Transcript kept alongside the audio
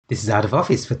This is Out of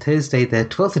Office for Thursday, the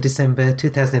 12th of December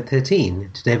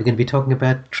 2013. Today we're going to be talking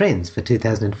about trends for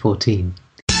 2014.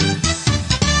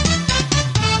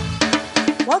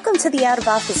 Welcome to the Out of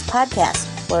Office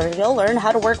podcast, where you'll learn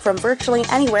how to work from virtually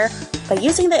anywhere by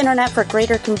using the internet for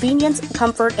greater convenience,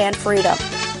 comfort, and freedom.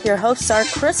 Your hosts are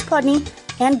Chris Pudney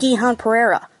and Gihan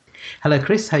Pereira. Hello,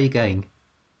 Chris. How are you going?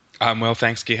 I'm well,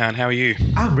 thanks, Gihan. How are you?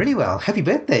 I'm really well. Happy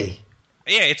birthday.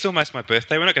 Yeah, it's almost my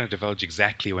birthday. We're not going to divulge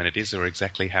exactly when it is or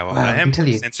exactly how old Well, I am. I can tell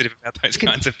you, sensitive about those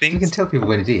kinds of things. You can tell people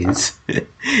when it is,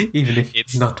 even if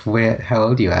it's not how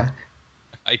old you are.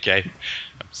 Okay.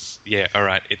 Yeah, all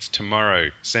right. It's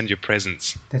tomorrow. Send your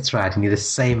presents. That's right. And you're the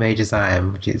same age as I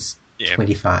am, which is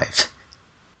 25.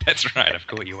 That's right. I've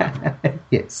caught you up.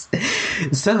 Yes.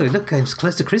 So, look, it's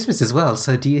close to Christmas as well.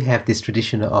 So do you have this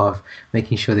tradition of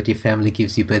making sure that your family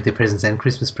gives you birthday presents and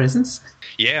Christmas presents?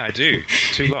 Yeah, I do.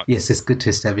 2 lots. Yes, it's good to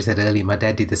establish that early. My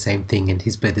dad did the same thing, and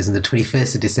his birthday's on the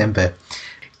 21st of December.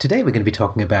 Today we're going to be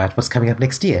talking about what's coming up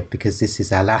next year, because this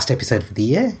is our last episode for the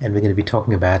year, and we're going to be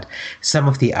talking about some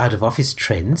of the out-of-office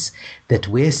trends that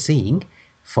we're seeing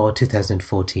for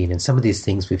 2014. And some of these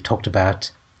things we've talked about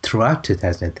throughout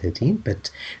 2013, but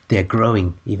they're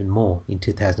growing even more in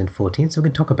 2014. So we're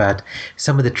going to talk about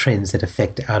some of the trends that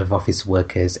affect out-of-office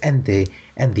workers and the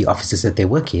offices that they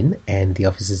work in and the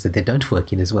offices that they don't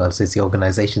work in as well. So it's the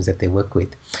organizations that they work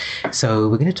with. So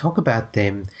we're going to talk about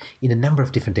them in a number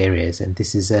of different areas, and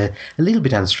this is a little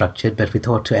bit unstructured, but we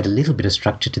thought to add a little bit of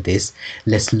structure to this,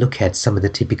 let's look at some of the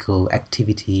typical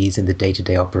activities and the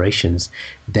day-to-day operations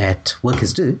that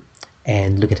workers do,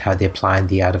 and look at how they apply in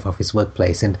the out-of-office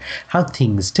workplace and how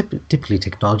things, typically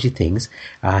technology things,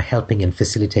 are helping and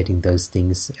facilitating those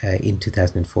things in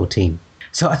 2014.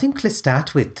 So I think let's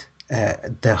start with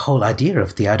the whole idea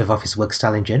of the out-of-office work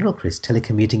style in general, Chris.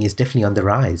 Telecommuting is definitely on the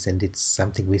rise, and it's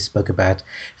something we spoke about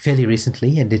fairly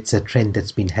recently, and it's a trend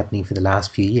that's been happening for the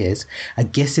last few years. I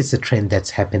guess it's a trend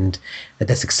that's happened,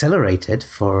 that's accelerated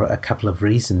for a couple of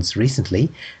reasons recently,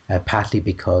 partly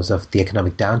because of the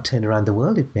economic downturn around the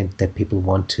world. It meant that people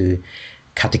want to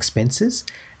cut expenses,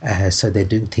 so they're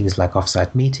doing things like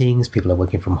off-site meetings. People are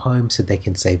working from home so they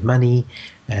can save money.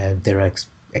 There are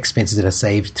expenses that are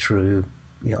saved through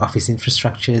office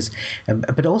infrastructures,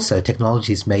 but also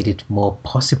technology has made it more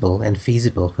possible and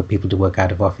feasible for people to work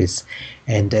out of office.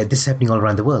 And this is happening all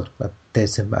around the world.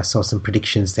 I saw some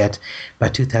predictions that by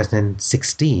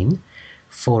 2016,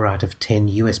 4 out of 10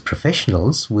 US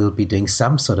professionals will be doing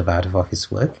some sort of out of office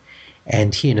work.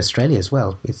 And here in Australia as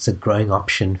well, it's a growing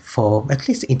option for at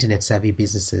least internet-savvy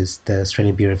businesses. The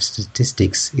Australian Bureau of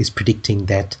Statistics is predicting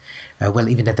that,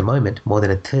 even at the moment, more than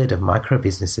a third of micro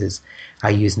businesses are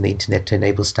using the internet to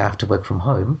enable staff to work from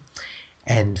home.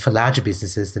 And for larger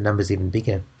businesses, the number's even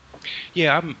bigger.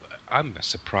 Yeah, I'm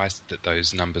surprised that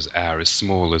those numbers are as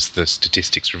small as the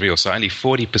statistics reveal. So only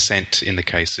 40% in the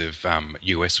case of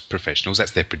US professionals,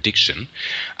 that's their prediction,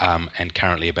 and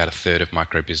currently about a third of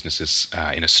micro businesses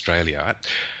in Australia.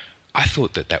 I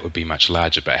thought that would be much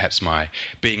larger, but perhaps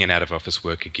being an out-of-office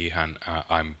worker, Gihan,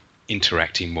 I'm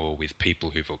interacting more with people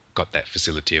who've got that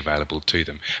facility available to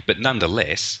them. But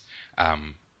nonetheless,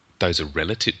 those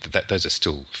are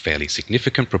still fairly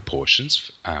significant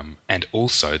proportions, and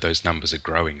also those numbers are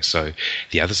growing. So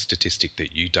the other statistic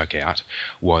that you dug out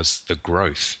was the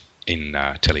growth in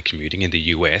telecommuting in the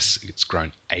US. It's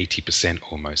grown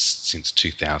 80% almost since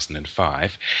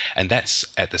 2005, and that's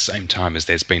at the same time as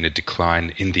there's been a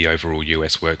decline in the overall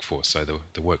US workforce. So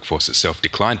the workforce itself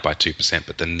declined by 2%,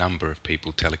 but the number of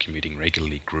people telecommuting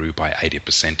regularly grew by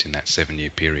 80% in that 7-year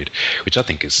period, which I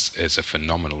think is a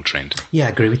phenomenal trend. Yeah, I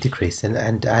agree with you, Chris,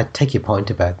 and I take your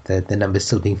point about the numbers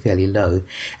still being fairly low.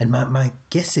 And my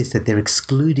guess is that they're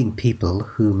excluding people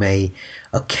who may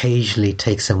occasionally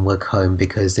take some work home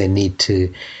because they need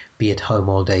to be at home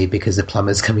all day because the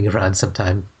plumber's coming around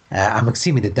sometime. I'm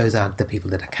assuming that those aren't the people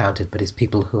that are counted, but it's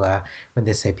people who are, when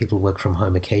they say people work from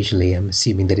home occasionally, I'm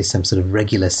assuming that is some sort of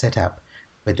regular setup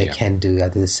where they can do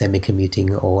either the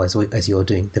semi-commuting or, as you're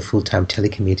doing, the full-time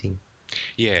telecommuting.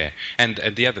 Yeah, and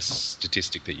the other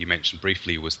statistic that you mentioned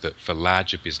briefly was that for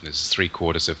larger businesses,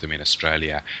 3/4 of them in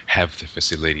Australia have the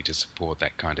facility to support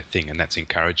that kind of thing, and that's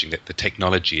encouraging that the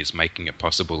technology is making it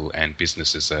possible and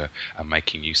businesses are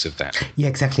making use of that. Yeah,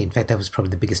 exactly. In fact, that was probably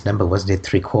the biggest number, wasn't it?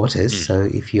 3/4. So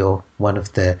if you're one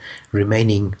of the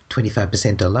remaining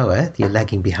 25% or lower, you're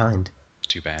lagging behind.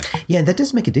 Too bad. Yeah, that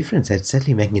does make a difference. It's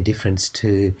certainly making a difference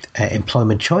to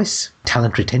employment choice,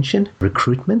 talent retention,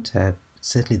 recruitment.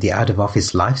 Certainly the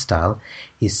out-of-office lifestyle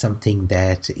is something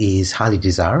that is highly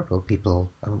desirable.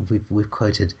 People, we've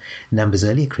quoted numbers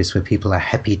earlier, Chris, where people are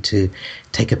happy to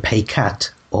take a pay cut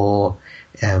or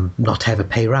not have a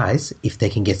pay rise if they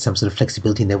can get some sort of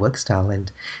flexibility in their work style.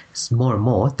 And more and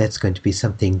more, that's going to be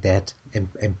something that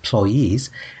employees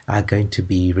are going to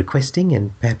be requesting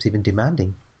and perhaps even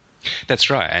demanding. That's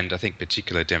right, and I think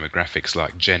particular demographics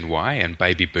like Gen Y and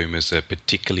baby boomers are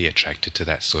particularly attracted to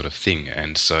that sort of thing.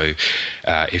 And so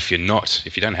if you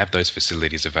don't have those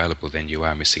facilities available, then you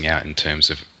are missing out in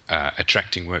terms of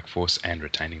attracting workforce and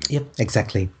retaining them. Yep,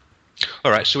 exactly.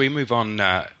 All right, shall we move on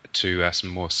to some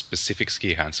more specifics,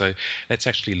 Gihan? So let's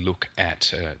actually look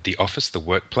at the office, the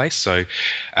workplace. So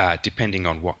depending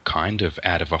on what kind of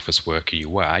out-of-office worker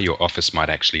you are, your office might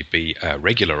actually be a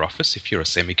regular office. If you're a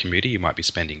semi-commuter, you might be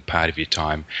spending part of your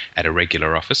time at a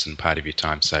regular office and part of your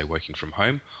time, say, working from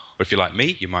home. Or if you're like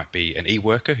me, you might be an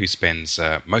e-worker who spends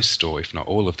most or if not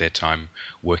all of their time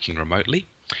working remotely.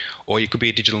 Or you could be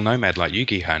a digital nomad like you,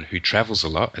 Gihan, who travels a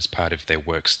lot as part of their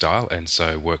work style and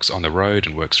so works on the road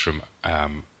and works from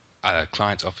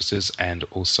clients' offices and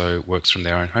also works from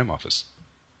their own home office.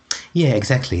 Yeah,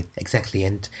 exactly.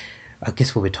 And I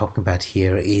guess what we're talking about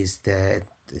here is that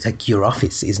like your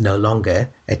office is no longer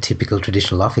a typical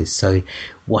traditional office. So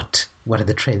what are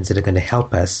the trends that are going to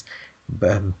help us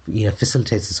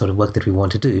facilitates the sort of work that we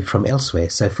want to do from elsewhere.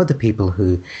 So for the people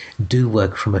who do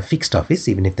work from a fixed office,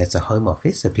 even if that's a home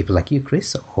office, so people like you,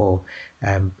 Chris, or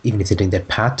even if they're doing that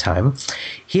part-time,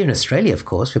 here in Australia, of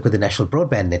course, we've got the National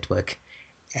Broadband Network,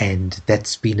 and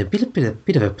that's been a bit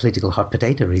of a political hot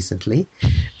potato recently.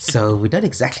 So we don't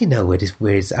exactly know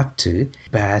where it's up to,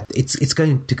 but it's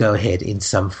going to go ahead in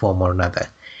some form or another.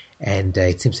 And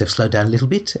it seems to have slowed down a little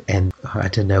bit. And I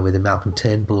don't know whether Malcolm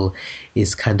Turnbull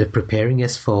is kind of preparing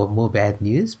us for more bad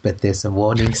news, but there's some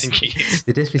warnings. There's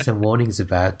definitely some warnings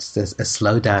about a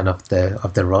slowdown of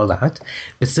the rollout.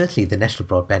 But certainly the National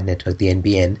Broadband Network, the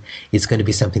NBN, is going to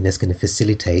be something that's going to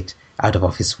facilitate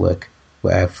out-of-office work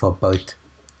for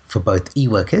both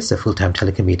e-workers, so full-time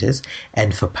telecommuters,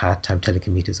 and for part-time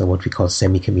telecommuters, or what we call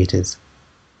semi-commuters.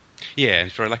 Yeah,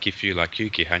 and for a lucky few like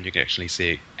you, Gihan, you can actually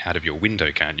see it out of your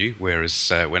window, can't you? Whereas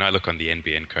when I look on the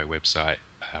NBN Co website,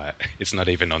 it's not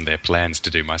even on their plans to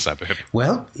do my suburb.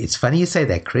 Well, it's funny you say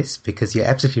that, Chris, because you're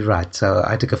absolutely right. So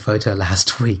I took a photo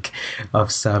last week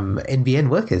of some NBN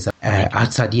workers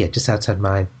outside, just outside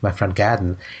my front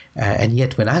garden. And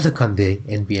yet when I look on the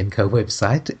NBN Co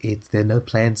website, there are no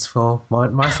plans for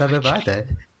my suburb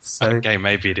either. So, okay,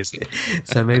 maybe it isn't.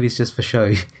 So maybe it's just for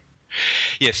show.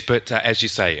 Yes, but as you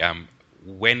say,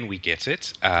 when we get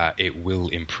it, it will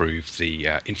improve the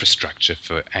infrastructure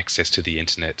for access to the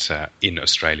internet in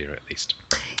Australia, at least.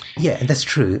 Yeah, and that's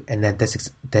true, and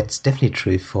that's definitely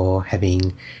true for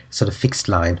having sort of fixed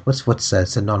line. What's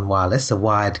so non-wireless? The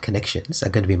wired connections are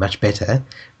going to be much better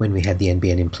when we have the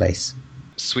NBN in place.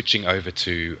 Switching over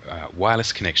to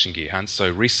wireless connection, Gihan. So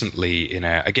recently,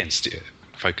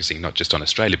 focusing not just on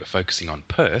Australia, but focusing on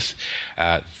Perth,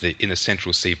 in the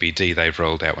central CBD, they've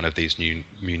rolled out one of these new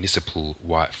municipal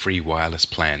free wireless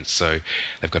plans. So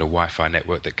they've got a Wi-Fi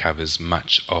network that covers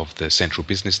much of the central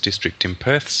business district in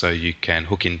Perth, so you can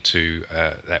hook into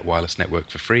that wireless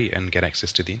network for free and get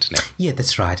access to the internet. Yeah,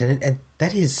 that's right. And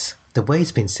that is... The way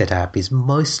it's been set up is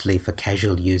mostly for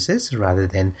casual users rather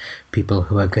than people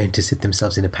who are going to sit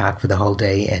themselves in a park for the whole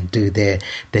day and do their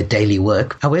daily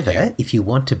work. However, if you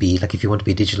want to be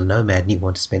a digital nomad and you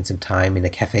want to spend some time in a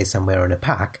cafe somewhere or in a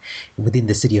park within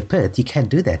the city of Perth, you can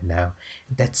do that now.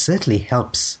 That certainly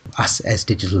helps us as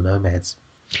digital nomads.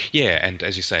 Yeah, and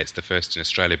as you say, it's the first in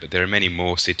Australia, but there are many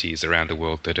more cities around the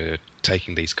world that are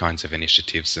taking these kinds of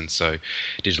initiatives, and so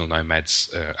digital nomads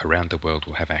around the world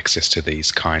will have access to these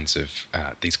kinds of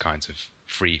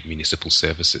free municipal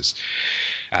services.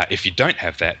 If you don't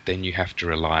have that, then you have to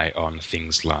rely on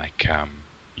things like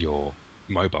your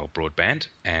mobile broadband,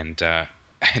 and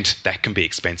that can be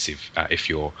expensive. If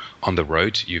you're on the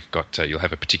road, you'll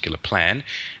have a particular plan,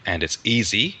 and it's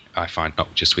easy, I find,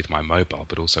 not just with my mobile,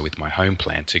 but also with my home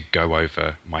plan, to go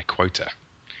over my quota.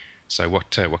 So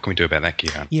what can we do about that,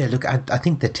 Gihan? Yeah, look, I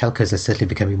think the telcos are certainly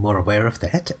becoming more aware of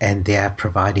that, and they are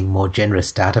providing more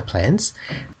generous data plans.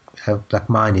 Like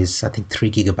mine is, I think,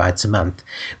 3 gigabytes a month,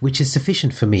 which is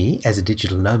sufficient for me as a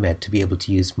digital nomad to be able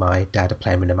to use my data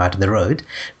plan when I'm out on the road,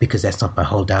 because that's not my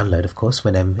whole download, of course.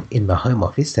 When I'm in my home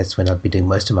office, that's when I'll be doing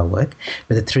most of my work.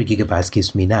 But the 3 gigabytes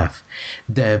gives me enough.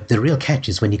 The real catch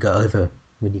is when you go over,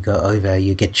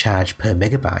 you get charged per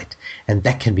megabyte, and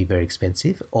that can be very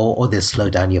expensive, or they'll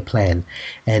slow down your plan.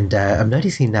 And I'm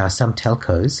noticing now some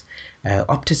telcos,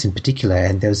 Optus in particular,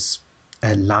 and there's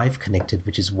Live Connected,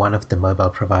 which is one of the mobile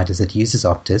providers that uses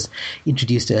Optus,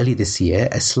 introduced early this year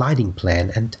a sliding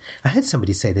plan. And I heard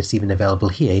somebody say that it's even available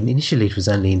here. And initially, it was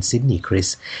only in Sydney,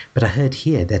 Chris, but I heard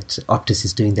here that Optus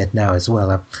is doing that now as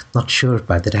well. I'm not sure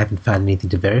about that. I haven't found anything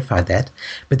to verify that.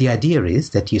 But the idea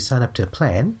is that you sign up to a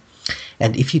plan,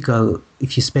 and if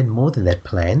you spend more than that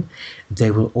plan,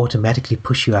 they will automatically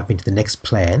push you up into the next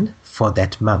plan for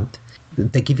that month.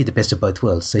 They give you the best of both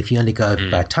worlds. So if you only go over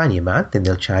by a tiny amount, then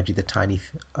they'll charge you the tiny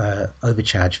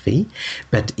overcharge fee.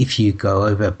 But if you go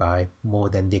over by more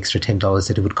than the extra $10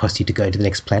 that it would cost you to go into the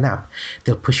next plan up,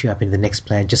 they'll push you up into the next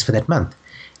plan just for that month.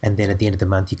 And then at the end of the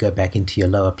month, you go back into your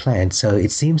lower plan. So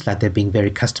it seems like they're being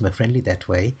very customer friendly that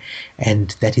way,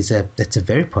 and that's a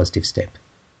very positive step.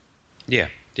 Yeah.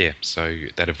 So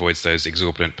that avoids those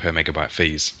exorbitant per megabyte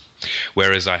fees.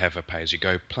 Whereas I have a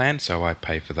pay-as-you-go plan, so I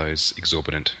pay for those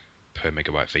exorbitant per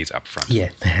megabyte fees up front.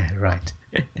 Yeah, right.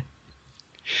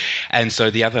 And so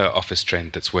the other Office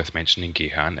trend that's worth mentioning,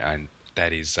 Gihan, and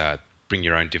that is bring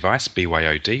your own device,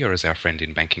 BYOD, or as our friend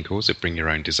in banking calls it, bring your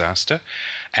own disaster.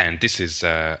 And this is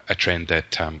a trend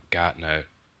that Gartner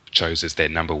chose as their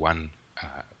number one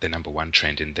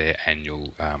trend in their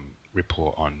annual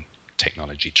report on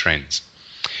technology trends.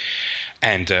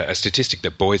 And a statistic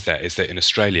that buoys that is that in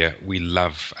Australia, we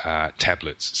love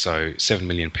tablets. So 7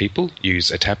 million people use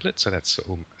a tablet. So that's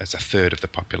a third of the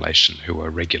population who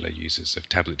are regular users of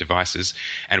tablet devices.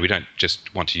 And we don't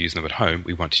just want to use them at home.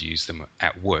 We want to use them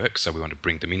at work. So we want to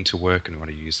bring them into work, and we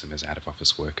want to use them as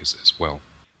out-of-office workers as well.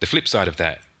 The flip side of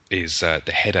that is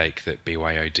the headache that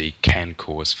BYOD can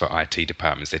cause for IT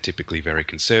departments. They're typically very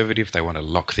conservative. They want to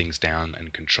lock things down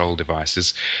and control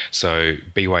devices. So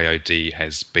BYOD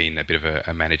has been a bit of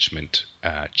a management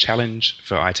challenge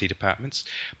for IT departments,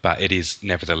 but it is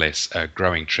nevertheless a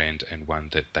growing trend and one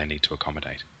that they need to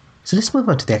accommodate. So let's move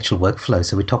on to the actual workflow.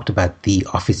 So we talked about the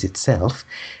office itself,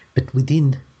 but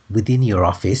within your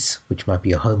office, which might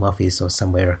be a home office or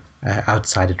somewhere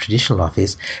outside a traditional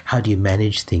office, how do you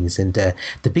manage things? And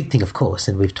the big thing, of course,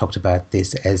 and we've talked about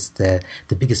this as the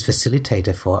biggest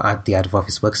facilitator for the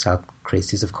out-of-office work style,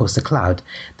 Chris, is, of course, the cloud.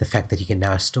 The fact that you can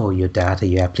now store your data,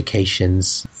 your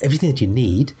applications, everything that you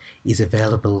need is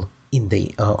available on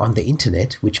the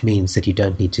internet, which means that you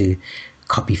don't need to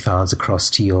copy files across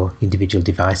to your individual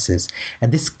devices.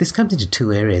 And this comes into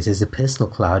two areas. There's the personal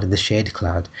cloud and the shared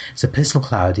cloud. So personal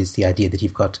cloud is the idea that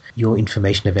you've got your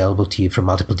information available to you from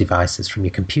multiple devices, from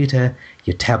your computer,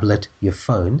 your tablet, your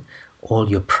phone.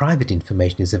 All your private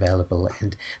information is available.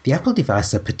 And the Apple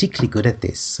devices are particularly good at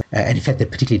this. And in fact, they're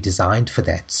particularly designed for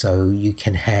that. So you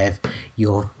can have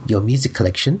your music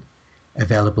collection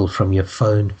available from your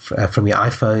phone, from your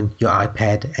iPhone, your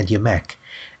iPad, and your Mac.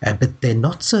 But they're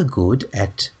not so good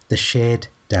at the shared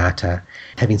data,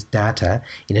 having data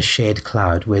in a shared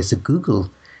cloud, whereas the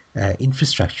Google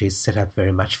infrastructure is set up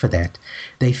very much for that.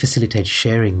 They facilitate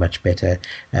sharing much better.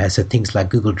 So things like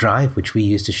Google Drive, which we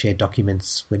use to share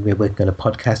documents when we're working on a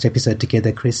podcast episode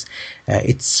together, Chris,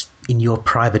 it's in your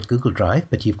private Google Drive,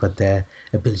 but you've got the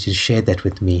ability to share that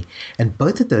with me. And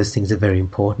both of those things are very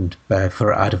important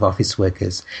for out-of-office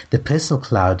workers. The personal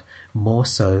cloud more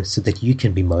so that you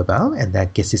can be mobile, and I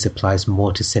guess this applies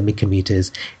more to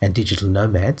semi-commuters and digital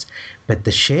nomads. But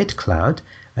the shared cloud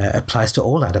applies to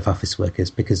all out-of-office workers,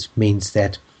 because it means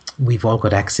that we've all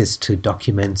got access to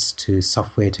documents, to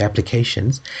software, to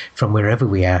applications from wherever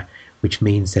we are, which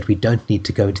means that we don't need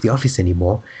to go into the office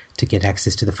anymore to get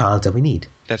access to the files that we need.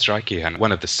 That's right, Gihan.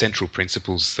 One of the central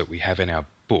principles that we have in our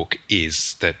book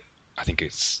is that, I think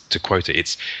it's, to quote it,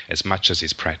 it's as much as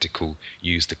is practical,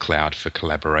 use the cloud for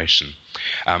collaboration.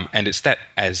 And it's that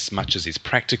as much as is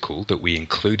practical that we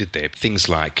included there things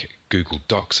like Google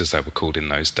Docs, as they were called in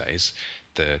those days,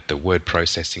 the word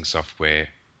processing software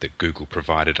that Google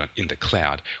provided in the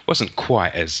cloud wasn't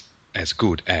quite as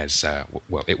good as,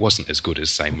 it wasn't as good as,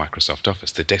 say, Microsoft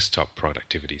Office, the desktop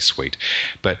productivity suite.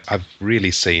 But I've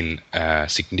really seen a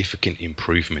significant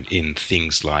improvement in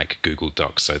things like Google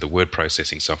Docs. So the word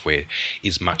processing software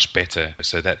is much better,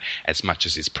 so that as much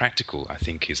as is practical, I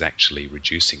think is actually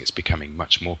reducing. It's becoming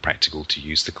much more practical to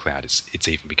use the cloud. It's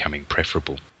even becoming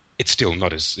preferable. It's still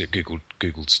not as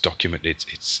Google's document,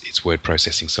 its word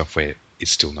processing software is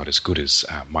still not as good as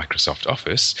Microsoft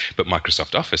Office, but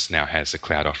Microsoft Office now has a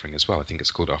cloud offering as well. I think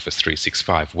it's called Office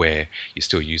 365, where you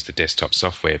still use the desktop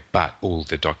software, but all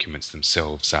the documents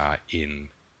themselves are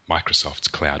in Microsoft's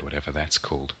cloud, whatever that's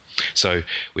called. So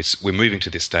we're moving to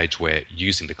this stage where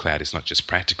using the cloud is not just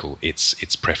practical,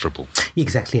 it's preferable.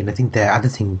 Exactly, and I think the other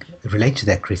thing related to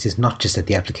that, Chris, is not just that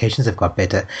the applications have got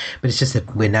better, but it's just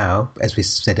that we're now, as we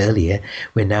said earlier,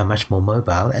 we're now much more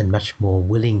mobile and much more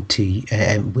willing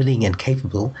and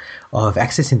capable of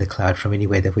accessing the cloud from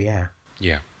anywhere that we are.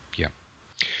 Yeah.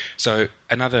 So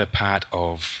another part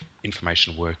of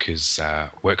information workers'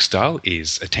 work style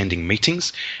is attending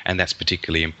meetings, and that's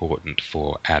particularly important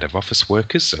for out-of-office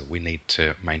workers. So we need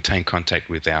to maintain contact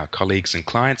with our colleagues and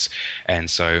clients, and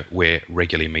so we're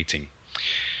regularly meeting.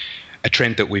 A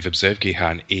trend that we've observed,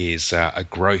 Gihan, is a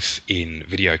growth in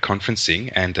video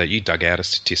conferencing, and you dug out a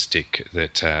statistic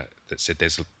that said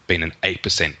there's been an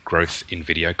 8% growth in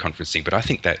video conferencing. But I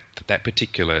think that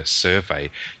particular survey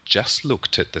just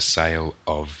looked at the sale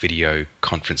of video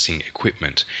conferencing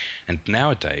equipment. And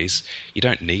nowadays, you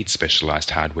don't need specialized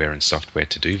hardware and software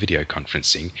to do video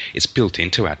conferencing. It's built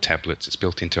into our tablets, it's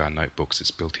built into our notebooks,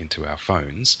 it's built into our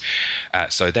phones.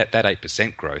 So that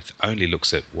 8% growth only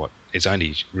looks at what is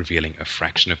only revealing a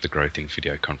fraction of the growth in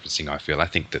video conferencing, I feel. I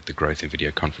think that the growth in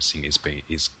video conferencing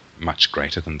is much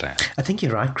greater than that. I think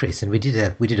you're right, Chris, and we did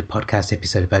a podcast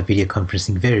episode about video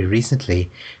conferencing very recently,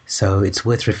 so it's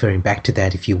worth referring back to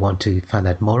that if you want to find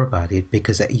out more about it,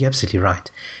 because you're absolutely right.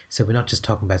 So we're not just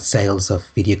talking about sales of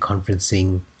video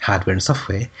conferencing hardware and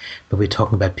software, but we're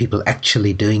talking about people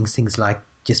actually doing things like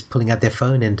just pulling out their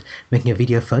phone and making a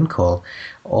video phone call,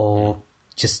 or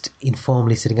just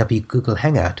informally setting up a Google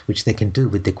Hangout, which they can do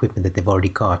with the equipment that they've already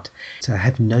got. So I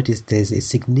have noticed it's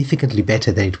significantly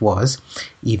better than it was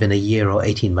even a year or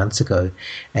 18 months ago.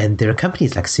 And there are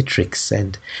companies like Citrix,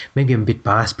 and maybe I'm a bit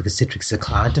biased because Citrix is a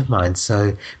client of mine,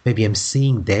 so maybe I'm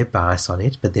seeing their bias on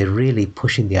it, but they're really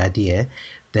pushing the idea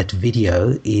that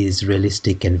video is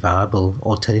realistic and viable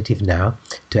alternative now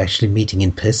to actually meeting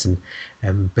in person.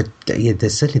 But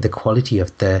there's certainly the quality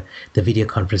of the video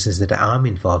conferences that I'm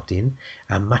involved in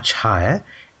are much higher,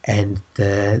 and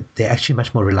they're actually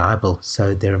much more reliable.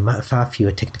 So there are far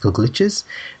fewer technical glitches,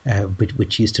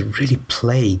 which used to really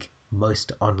plague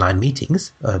most online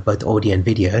meetings, both audio and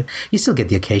video. You still get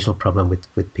the occasional problem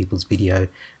with people's video,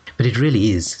 but it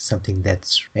really is something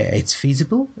that's it's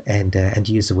feasible, and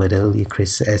you used the word earlier,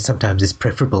 Chris, sometimes it's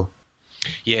preferable.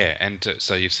 Yeah, and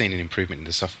so you've seen an improvement in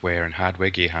the software and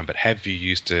hardware, Gihan, but have you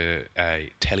used a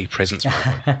telepresence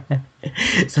robot?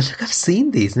 So look, I've seen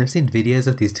these, and I've seen videos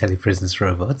of these telepresence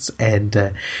robots,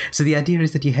 and so the idea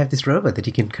is that you have this robot that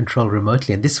you can control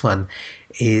remotely, and this one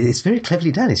is very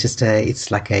cleverly done. It's just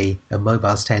it's like a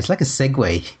mobile stand. It's like a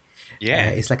Segway. Yeah.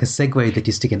 It's like a Segway that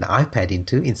you stick an iPad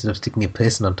into instead of sticking a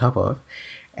person on top of,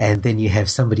 and then you have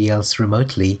somebody else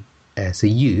remotely, so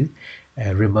you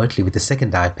remotely with the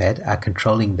second iPad are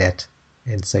controlling that,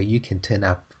 and so you can turn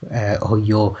up, or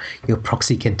your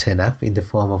proxy can turn up in the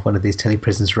form of one of these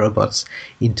telepresence robots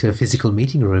into a physical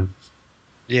meeting room.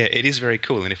 Yeah, it is very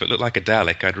cool, and if it looked like a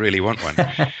Dalek, I'd really want one.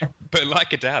 But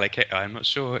like a Dalek, I'm not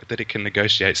sure that it can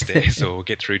negotiate stairs or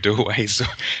get through doorways.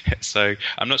 So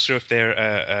I'm not sure if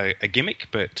they're a gimmick,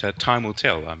 but time will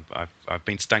tell. I've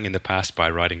been stung in the past by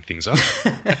writing things off.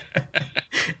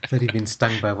 Thought you'd been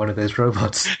stung by one of those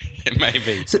robots.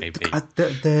 Maybe. So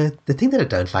the thing that I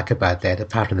don't like about that,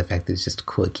 apart from the fact that it's just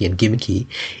quirky and gimmicky,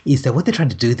 is that what they're trying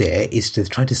to do there is to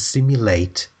try to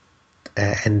simulate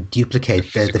and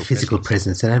duplicate the physical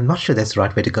presence, and I'm not sure that's the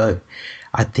right way to go.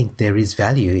 I think there is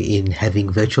value in having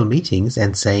virtual meetings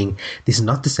and saying this is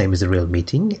not the same as a real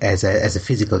meeting, as a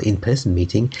physical in-person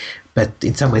meeting, but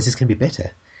in some ways this can be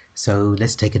better. So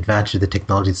let's take advantage of the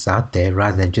technology that's out there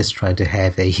rather than just trying to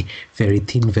have a very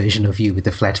thin version of you with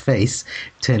a flat face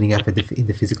turning up in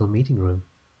the physical meeting room.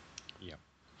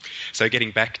 So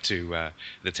getting back to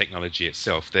the technology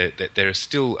itself, there is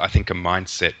still, I think, a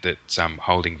mindset that's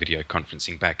holding video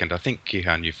conferencing back. And I think,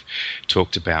 Gihan, you've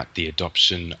talked about the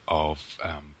adoption of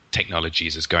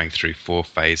technologies as going through 4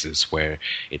 phases, where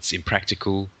it's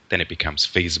impractical, then it becomes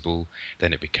feasible,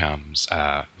 then it becomes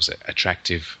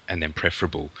attractive, and then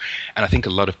preferable. And I think a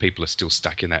lot of people are still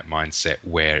stuck in that mindset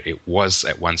where it was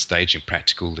at one stage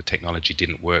impractical, the technology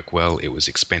didn't work well, it was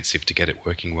expensive to get it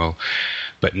working well.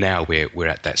 But now we're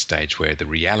at that stage where the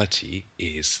reality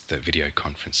is that video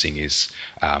conferencing is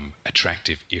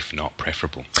attractive, if not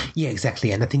preferable. Yeah,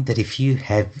 exactly. And I think that if you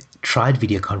have tried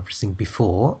video conferencing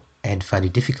before and find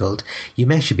it difficult, you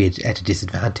may actually be at a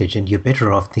disadvantage, and you're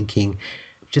better off thinking,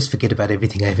 just forget about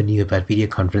everything I ever knew about video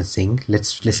conferencing.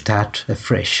 Let's start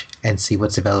afresh and see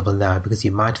what's available now, because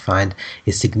you might find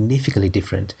it's significantly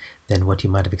different than what you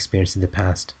might have experienced in the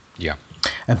past. Yeah.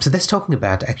 So that's talking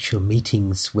about actual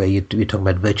meetings where you're talking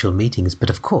about virtual meetings. But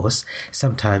of course,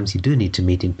 sometimes you do need to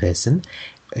meet in person.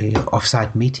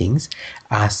 Off-site meetings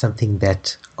are something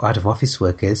that out-of-office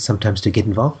workers sometimes do get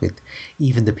involved with.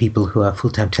 Even the people who are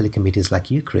full-time telecommuters like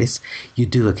you, Chris, you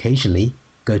do occasionally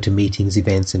go to meetings,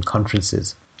 events and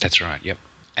conferences. That's right, yep.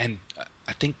 And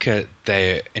I think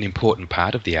they're an important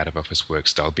part of the out-of-office work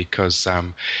style because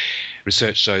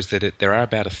research shows that there are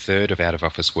about a third of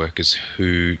out-of-office workers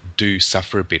who do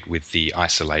suffer a bit with the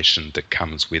isolation that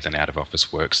comes with an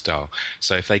out-of-office work style.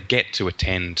 So if they get to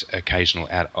attend occasional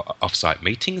off-site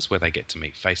meetings where they get to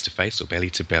meet face-to-face or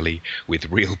belly-to-belly with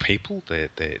real people, they're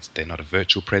not a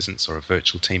virtual presence or a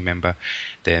virtual team member,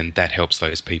 then that helps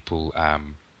those people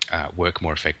work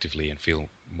more effectively and feel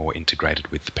more integrated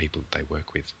with the people that they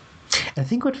work with. I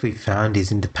think what we found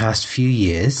is in the past few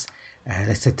years,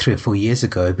 let's say 3 or 4 years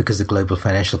ago, because of the global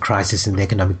financial crisis and the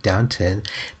economic downturn,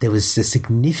 there was a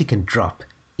significant drop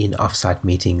in off-site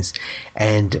meetings.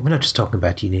 And we're not just talking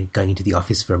about, going into the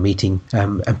office for a meeting.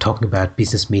 I'm talking about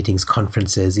business meetings,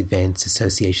 conferences, events,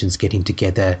 associations getting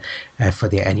together for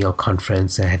their annual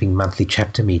conference, having monthly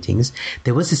chapter meetings.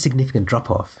 There was a significant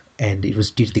drop-off, and it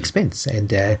was due to the expense.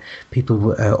 And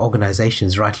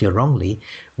organizations, rightly or wrongly,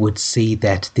 would see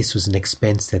that this was an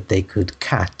expense that they could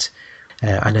cut.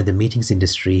 I know the meetings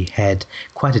industry had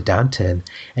quite a downturn,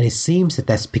 and it seems that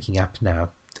that's picking up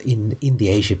now. In the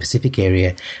Asia Pacific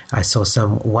area, I saw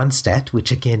one stat,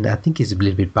 which again I think is a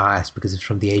little bit biased because it's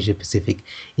from the Asia Pacific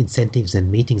Incentives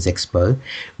and Meetings Expo,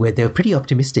 where they were pretty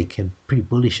optimistic and pretty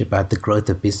bullish about the growth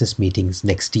of business meetings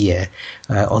next year.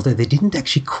 Although they didn't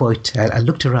actually quote, I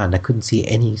looked around, I couldn't see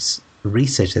any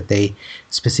research that they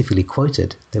specifically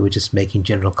quoted. They were just making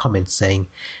general comments saying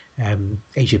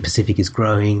Asia Pacific is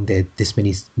growing, there are this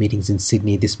many meetings in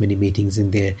Sydney, this many meetings in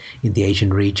the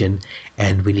Asian region,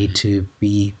 and we need to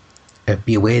be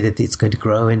aware that it's going to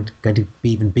grow and going to be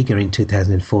even bigger in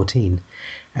 2014.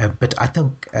 But I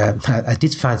think I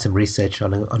did find some research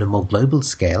on a more global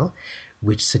scale,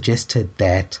 which suggested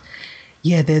that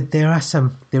there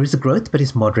is a growth, but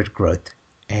it's moderate growth.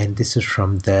 And this is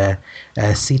from the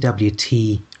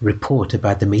CWT report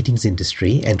about the meetings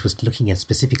industry, and was looking at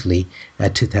specifically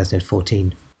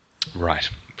 2014. Right.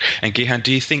 And Gihan,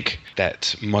 do you think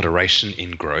that moderation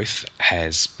in growth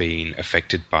has been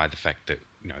affected by the fact that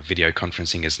video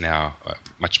conferencing is now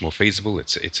much more feasible?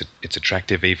 It's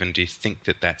attractive even. Do you think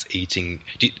that that's eating?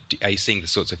 Are you seeing the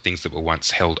sorts of things that were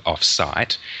once held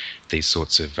off-site, these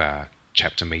sorts of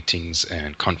chapter meetings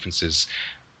and conferences?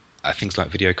 Things like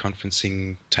video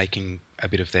conferencing taking a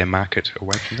bit of their market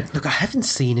away from them? Look, I haven't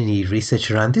seen any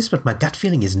research around this, but my gut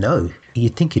feeling is no.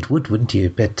 You'd think it would, wouldn't you?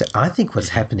 But I think what's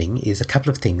happening is a couple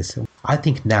of things. I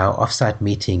think now off-site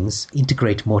meetings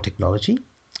integrate more technology,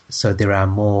 so there are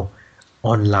more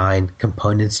online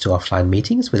components to offline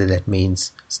meetings, whether that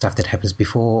means stuff that happens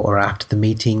before or after the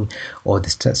meeting, or the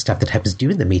stuff that happens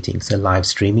during the meeting, so live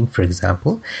streaming, for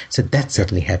example. So that's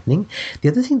certainly happening. The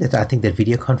other thing that I think that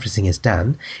video conferencing has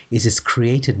done is it's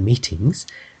created meetings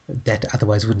that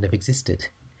otherwise wouldn't have existed.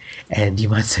 And you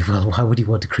might say, well, why would you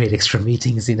want to create extra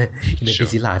meetings in a Sure.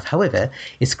 busy life? However,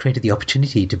 it's created the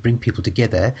opportunity to bring people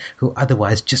together who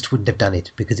otherwise just wouldn't have done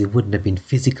it, because it wouldn't have been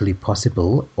physically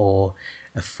possible or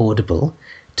affordable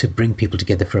to bring people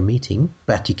together for a meeting.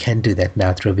 But you can do that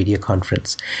now through a video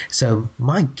conference. So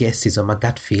my guess is, or my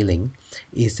gut feeling,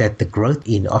 is that the growth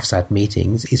in offsite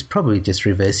meetings is probably just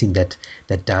reversing that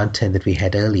downturn that we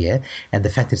had earlier. And the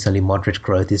fact that it's only moderate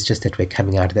growth is just that we're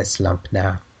coming out of that slump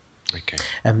now. Okay.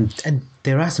 And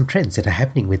there are some trends that are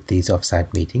happening with these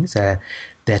offsite meetings that,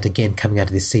 again, coming out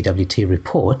of this CWT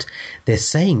report, they're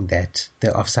saying that the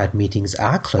offsite meetings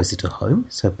are closer to home.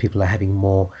 So people are having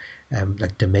more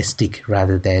like domestic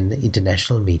rather than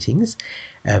international meetings,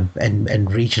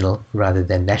 and regional rather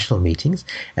than national meetings.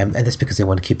 And that's because they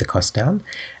want to keep the cost down.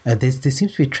 There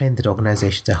seems to be a trend that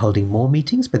organizations are holding more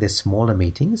meetings, but they're smaller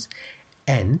meetings.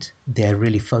 And they're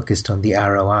really focused on the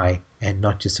ROI and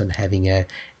not just on having a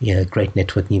great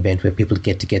networking event where people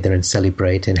get together and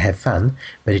celebrate and have fun,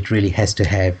 but it really has to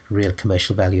have real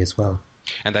commercial value as well.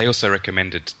 And they also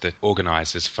recommended that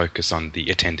organisers focus on the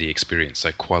attendee experience.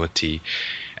 So quality,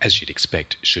 as you'd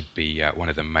expect, should be one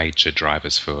of the major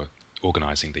drivers for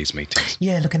organising these meetings.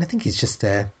 Yeah, look, and I think it's just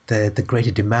the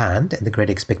greater demand and the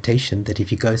greater expectation that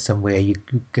if you go somewhere, you're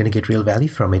going to get real value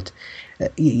from it.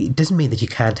 It doesn't mean that you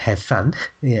can't have fun,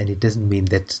 and it doesn't mean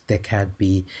that there can't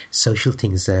be social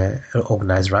things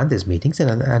organised around those meetings.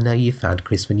 And I know you found,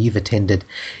 Chris, when you've attended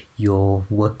your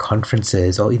work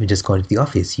conferences or even just going to the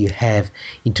office, you have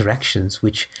interactions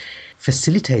which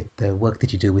facilitate the work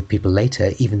that you do with people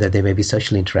later, even though there may be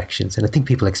social interactions. And I think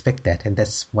people expect that, and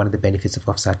that's one of the benefits of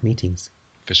offsite meetings.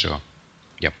 For sure.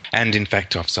 Yep. And in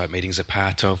fact, offsite meetings are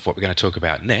part of what we're going to talk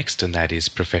about next, and that is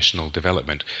professional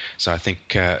development. So I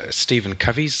think Stephen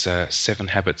Covey's 7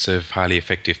 Habits of Highly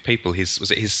Effective People,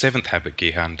 was it his 7th habit,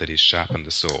 Gihan, that is sharpen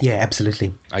the saw? Yeah,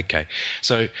 absolutely. Okay.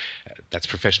 So that's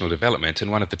professional development.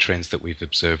 And one of the trends that we've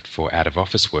observed for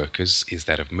out-of-office workers is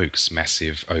that of MOOCs,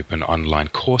 massive open online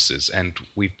courses. And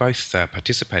we've both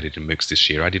participated in MOOCs this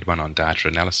year. I did one on data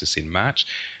analysis in March,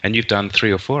 and you've done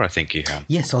 3 or 4, I think, Gihan.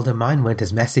 Yes, although mine weren't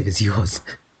as massive as yours.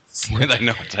 Were they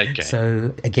not? Okay.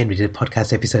 So, again, we did a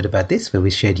podcast episode about this where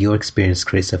we shared your experience,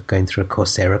 Chris, of going through a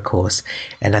Coursera course.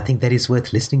 And I think that is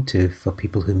worth listening to for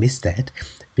people who missed that,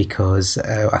 because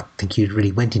I think you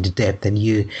really went into depth and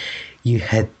you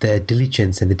had the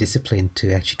diligence and the discipline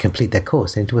to actually complete that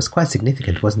course. And it was quite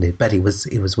significant, wasn't it? But it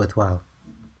was worthwhile.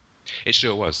 It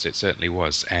sure was. It certainly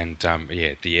was. And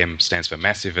the M stands for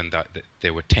massive, and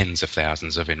there were tens of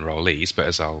thousands of enrollees. But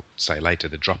as I'll say later,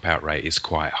 the dropout rate is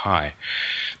quite high.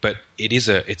 But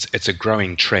it's a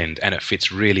growing trend, and it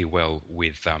fits really well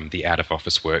with the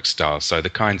out-of-office work style. So the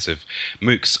kinds of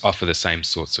MOOCs offer the same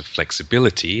sorts of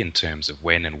flexibility in terms of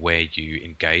when and where you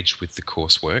engage with the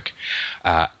coursework,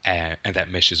 and that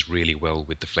meshes really well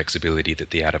with the flexibility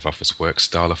that the out-of-office work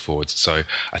style affords. So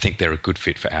I think they're a good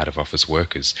fit for out-of-office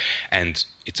workers. And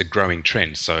it's a growing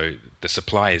trend. So the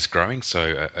supply is growing.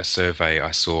 So a survey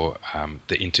I saw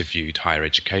that interviewed higher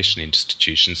education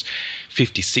institutions,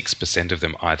 56% of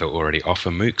them either already offer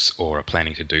MOOCs or are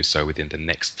planning to do so within the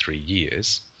next 3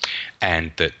 years.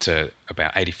 And that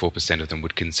about 84% of them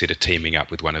would consider teaming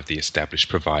up with one of the established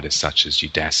providers such as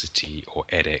Udacity or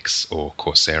edX or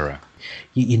Coursera.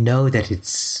 You know that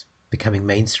it's becoming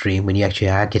mainstream when you actually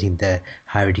are getting the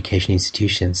higher education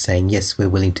institutions saying, yes, we're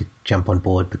willing to jump on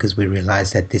board because we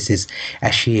realize that this is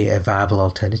actually a viable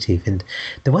alternative. And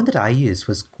the one that I used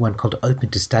was one called Open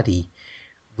to Study,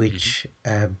 which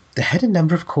they had a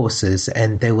number of courses,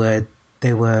 and they were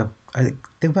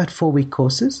about 4-week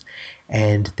courses,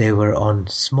 and they were on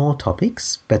small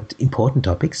topics but important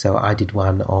topics. So I did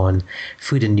one on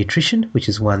food and nutrition, which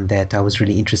is one that I was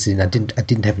really interested in. I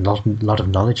didn't have a lot of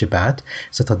knowledge about,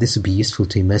 so I thought this would be useful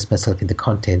to immerse myself in the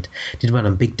content. Did one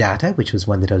on big data, which was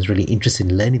one that I was really interested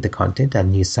in learning the content. I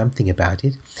knew something about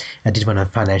it. I did one on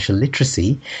financial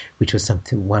literacy, which was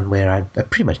one where I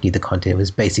pretty much knew the content. It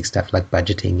was basic stuff like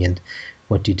budgeting and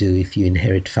what do you do if you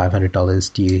inherit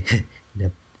 $500? Do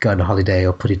you go on a holiday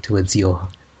or put it towards your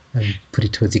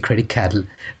credit card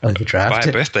overdraft? Buy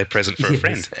a birthday present for a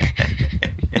friend.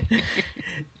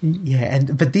 Yeah,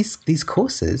 but these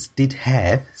courses did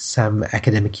have some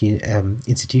academic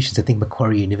institutions. I think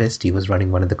Macquarie University was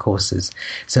running one of the courses.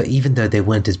 So even though they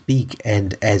weren't as big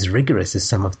and as rigorous as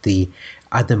some of the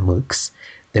other MOOCs,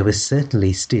 there was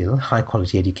certainly still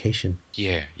high-quality education.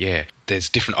 Yeah. There's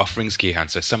different offerings, Gihan.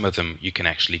 So some of them you can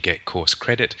actually get course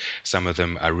credit. Some of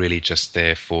them are really just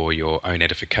there for your own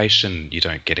edification. You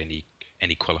don't get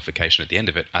any qualification at the end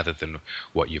of it other than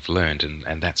what you've learned,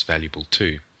 and that's valuable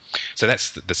too. So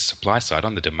that's the supply side.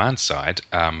 On the demand side,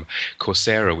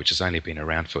 Coursera, which has only been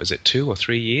around for, is it 2 or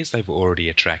 3 years, they've already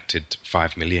attracted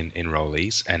 5 million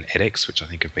enrollees. And edX, which I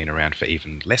think have been around for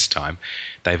even less time,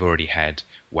 they've already had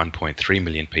 1.3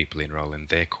 million people enroll in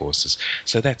their courses.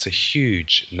 So that's a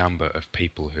huge number of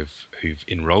people who've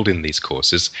enrolled in these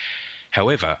courses.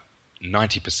 However,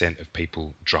 90% of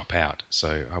people drop out.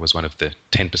 So I was one of the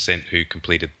 10% who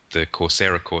completed the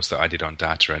Coursera course that I did on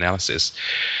data analysis.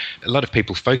 A lot of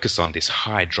people focus on this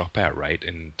high dropout rate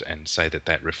and say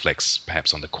that reflects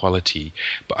perhaps on the quality.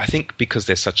 But I think because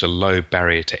there's such a low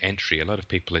barrier to entry, a lot of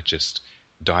people are just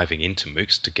diving into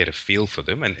MOOCs to get a feel for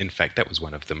them. And in fact, that was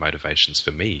one of the motivations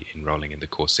for me enrolling in the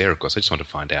Coursera course. I just wanted to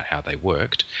find out how they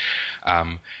worked.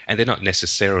 And they're not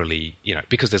necessarily,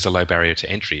 because there's a low barrier to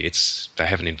entry, they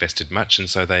haven't invested much, and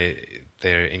so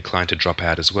they're inclined to drop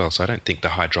out as well. So I don't think the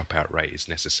high dropout rate is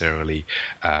necessarily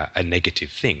a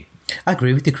negative thing. I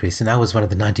agree with you, Chris, and I was one of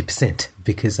the 90%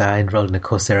 because I enrolled in a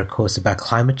Coursera course about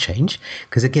climate change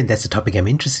because, again, that's a topic I'm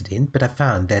interested in, but I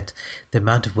found that the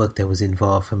amount of work that was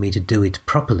involved for me to do it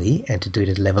properly and to do it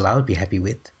at a level I would be happy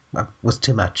with was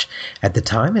too much at the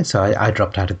time, and so I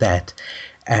dropped out of that.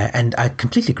 And I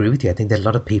completely agree with you. I think that a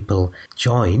lot of people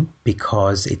join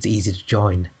because it's easy to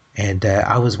join, and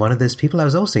I was one of those people. I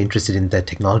was also interested in the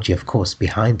technology, of course,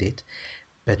 behind it.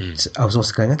 But I was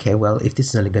also going, okay, well, if this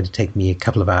is only going to take me a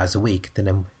couple of hours a week, then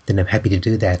I'm happy to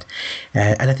do that.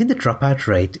 And I think the dropout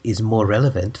rate is more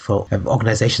relevant for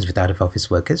organizations with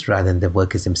out-of-office workers rather than the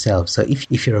workers themselves. So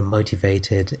if you're a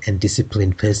motivated and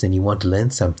disciplined person and you want to learn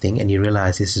something and you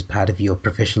realize this is part of your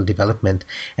professional development,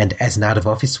 and as an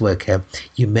out-of-office worker,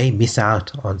 you may miss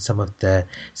out on some of the,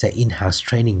 say, in-house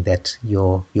training that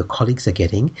your colleagues are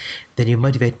getting, then you're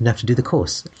motivated enough to do the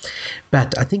course.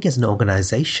 But I think as an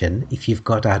organization, if you've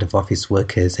got out-of-office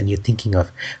workers and you're thinking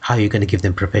of how you're going to give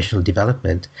them professional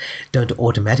development, don't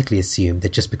automatically assume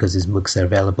that just because these MOOCs are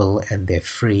available and they're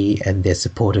free and they're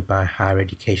supported by higher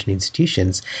education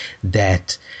institutions,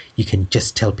 that you can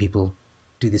just tell people,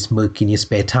 do this MOOC in your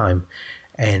spare time,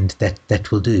 and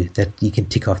that will do, that you can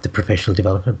tick off the professional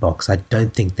development box. I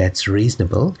don't think that's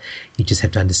reasonable. You just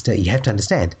have to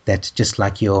understand that just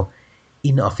like your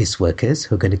in-office workers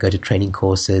who are going to go to training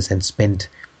courses and spend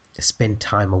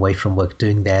time away from work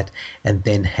doing that, and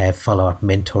then have follow-up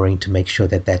mentoring to make sure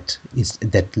that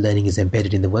learning is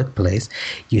embedded in the workplace,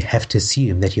 you have to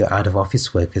assume that your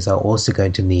out-of-office workers are also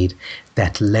going to need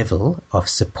that level of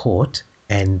support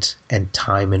and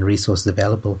time and resources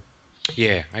available.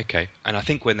 Yeah, okay. And I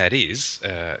think when that is,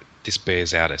 this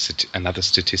bears out another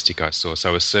statistic I saw.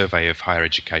 So a survey of higher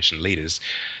education leaders,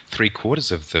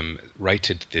 3/4 of them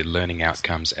rated the learning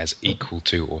outcomes as equal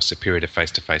to or superior to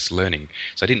face-to-face learning.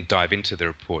 So I didn't dive into the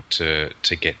report to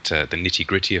get the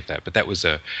nitty-gritty of that, but that was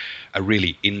a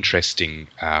really interesting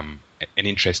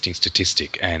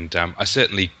statistic. And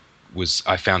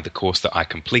I found the course that I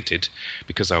completed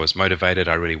because I was motivated.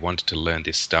 I really wanted to learn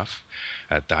this stuff,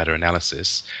 data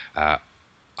analysis.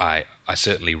 I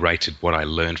certainly rated what I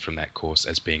learned from that course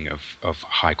as being of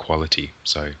high quality.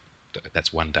 So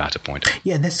that's one data point.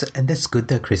 Yeah, and that's good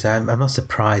though, Chris. I'm not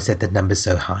surprised that the number's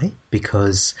so high,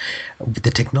 because the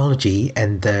technology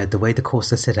and the way the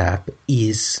course is set up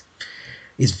is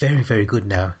very, very good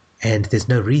now. And there's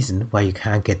no reason why you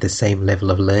can't get the same level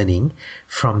of learning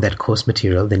from that course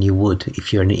material than you would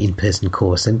if you're in an in-person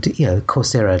course. And,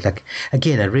 Coursera,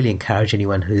 again, I really encourage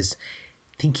anyone who's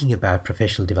thinking about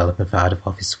professional development for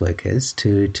out-of-office workers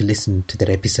to listen to that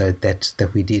episode that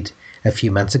we did a few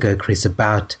months ago, Chris,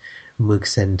 about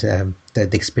MOOCs and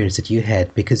the experience that you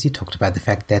had, because you talked about the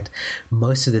fact that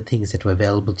most of the things that were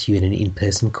available to you in an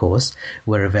in-person course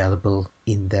were available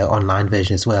in the online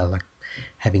version as well, like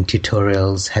having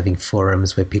tutorials, having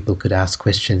forums where people could ask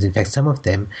questions. In fact, some of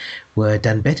them were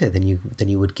done better than you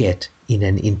would get in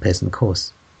an in-person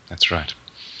course. That's right.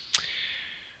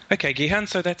 Okay, Gihan,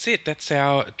 so that's it. That's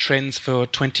our trends for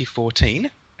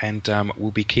 2014. And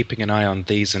we'll be keeping an eye on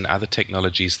these and other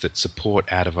technologies that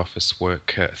support out-of-office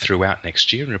work throughout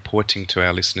next year, and reporting to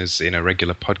our listeners in a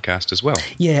regular podcast as well.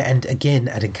 Yeah, and again,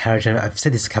 I'd encourage, I've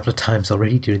said this a couple of times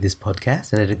already during this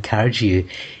podcast, and I'd encourage you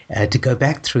to go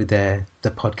back through the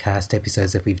podcast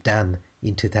episodes that we've done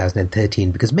in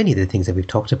 2013, because many of the things that we've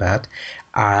talked about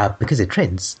are, because they're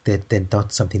trends, they're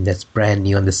not something that's brand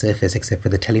new on the surface except for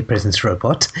the telepresence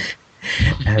robot.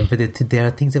 But there are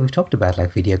things that we've talked about,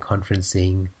 like video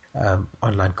conferencing,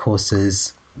 online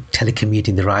courses,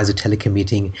 telecommuting, the rise of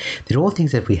telecommuting. They're all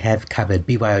things that we have covered.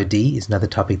 BYOD is another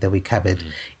topic that we covered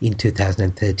in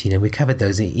 2013, and we covered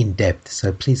those in depth.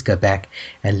 So please go back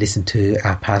and listen to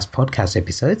our past podcast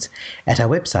episodes at our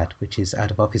website, which is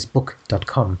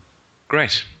outofofficebook.com.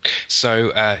 Great.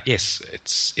 So yes,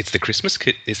 it's the Christmas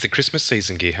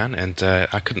season, Gihan, and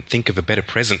I couldn't think of a better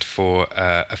present for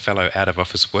a fellow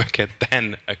out-of-office worker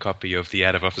than a copy of the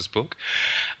Out-of-Office book,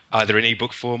 either in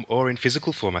e-book form or in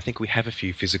physical form. I think we have a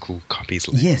few physical copies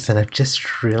left. Yes, and I've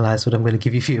just realised what I'm going to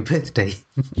give you for your birthday.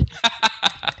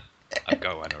 I've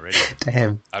got one already.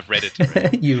 Damn. I've read it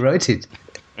already. You wrote it.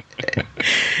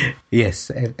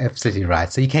 Yes, absolutely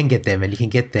right. So you can get them, and you can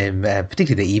get them,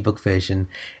 particularly the ebook version,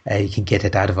 you can get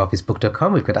at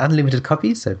outofofficebook.com. We've got unlimited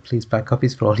copies, so please buy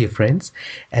copies for all your friends.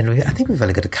 And I think we've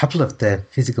only got a couple of the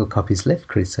physical copies left,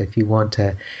 Chris. So if you want,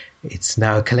 it's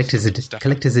now a collector's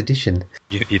edition.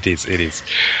 It is.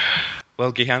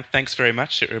 Well, Gihan, thanks very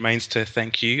much. It remains to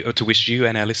wish you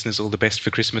and our listeners all the best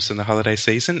for Christmas and the holiday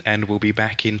season, and we'll be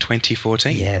back in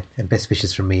 2014. Yeah, and best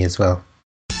wishes from me as well.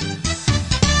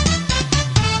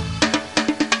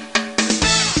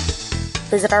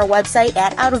 Visit our website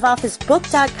at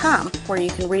outofofficebook.com, where you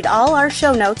can read all our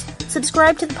show notes,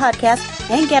 subscribe to the podcast,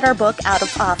 and get our book Out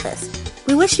of Office.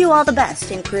 We wish you all the best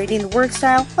in creating the work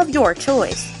style of your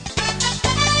choice.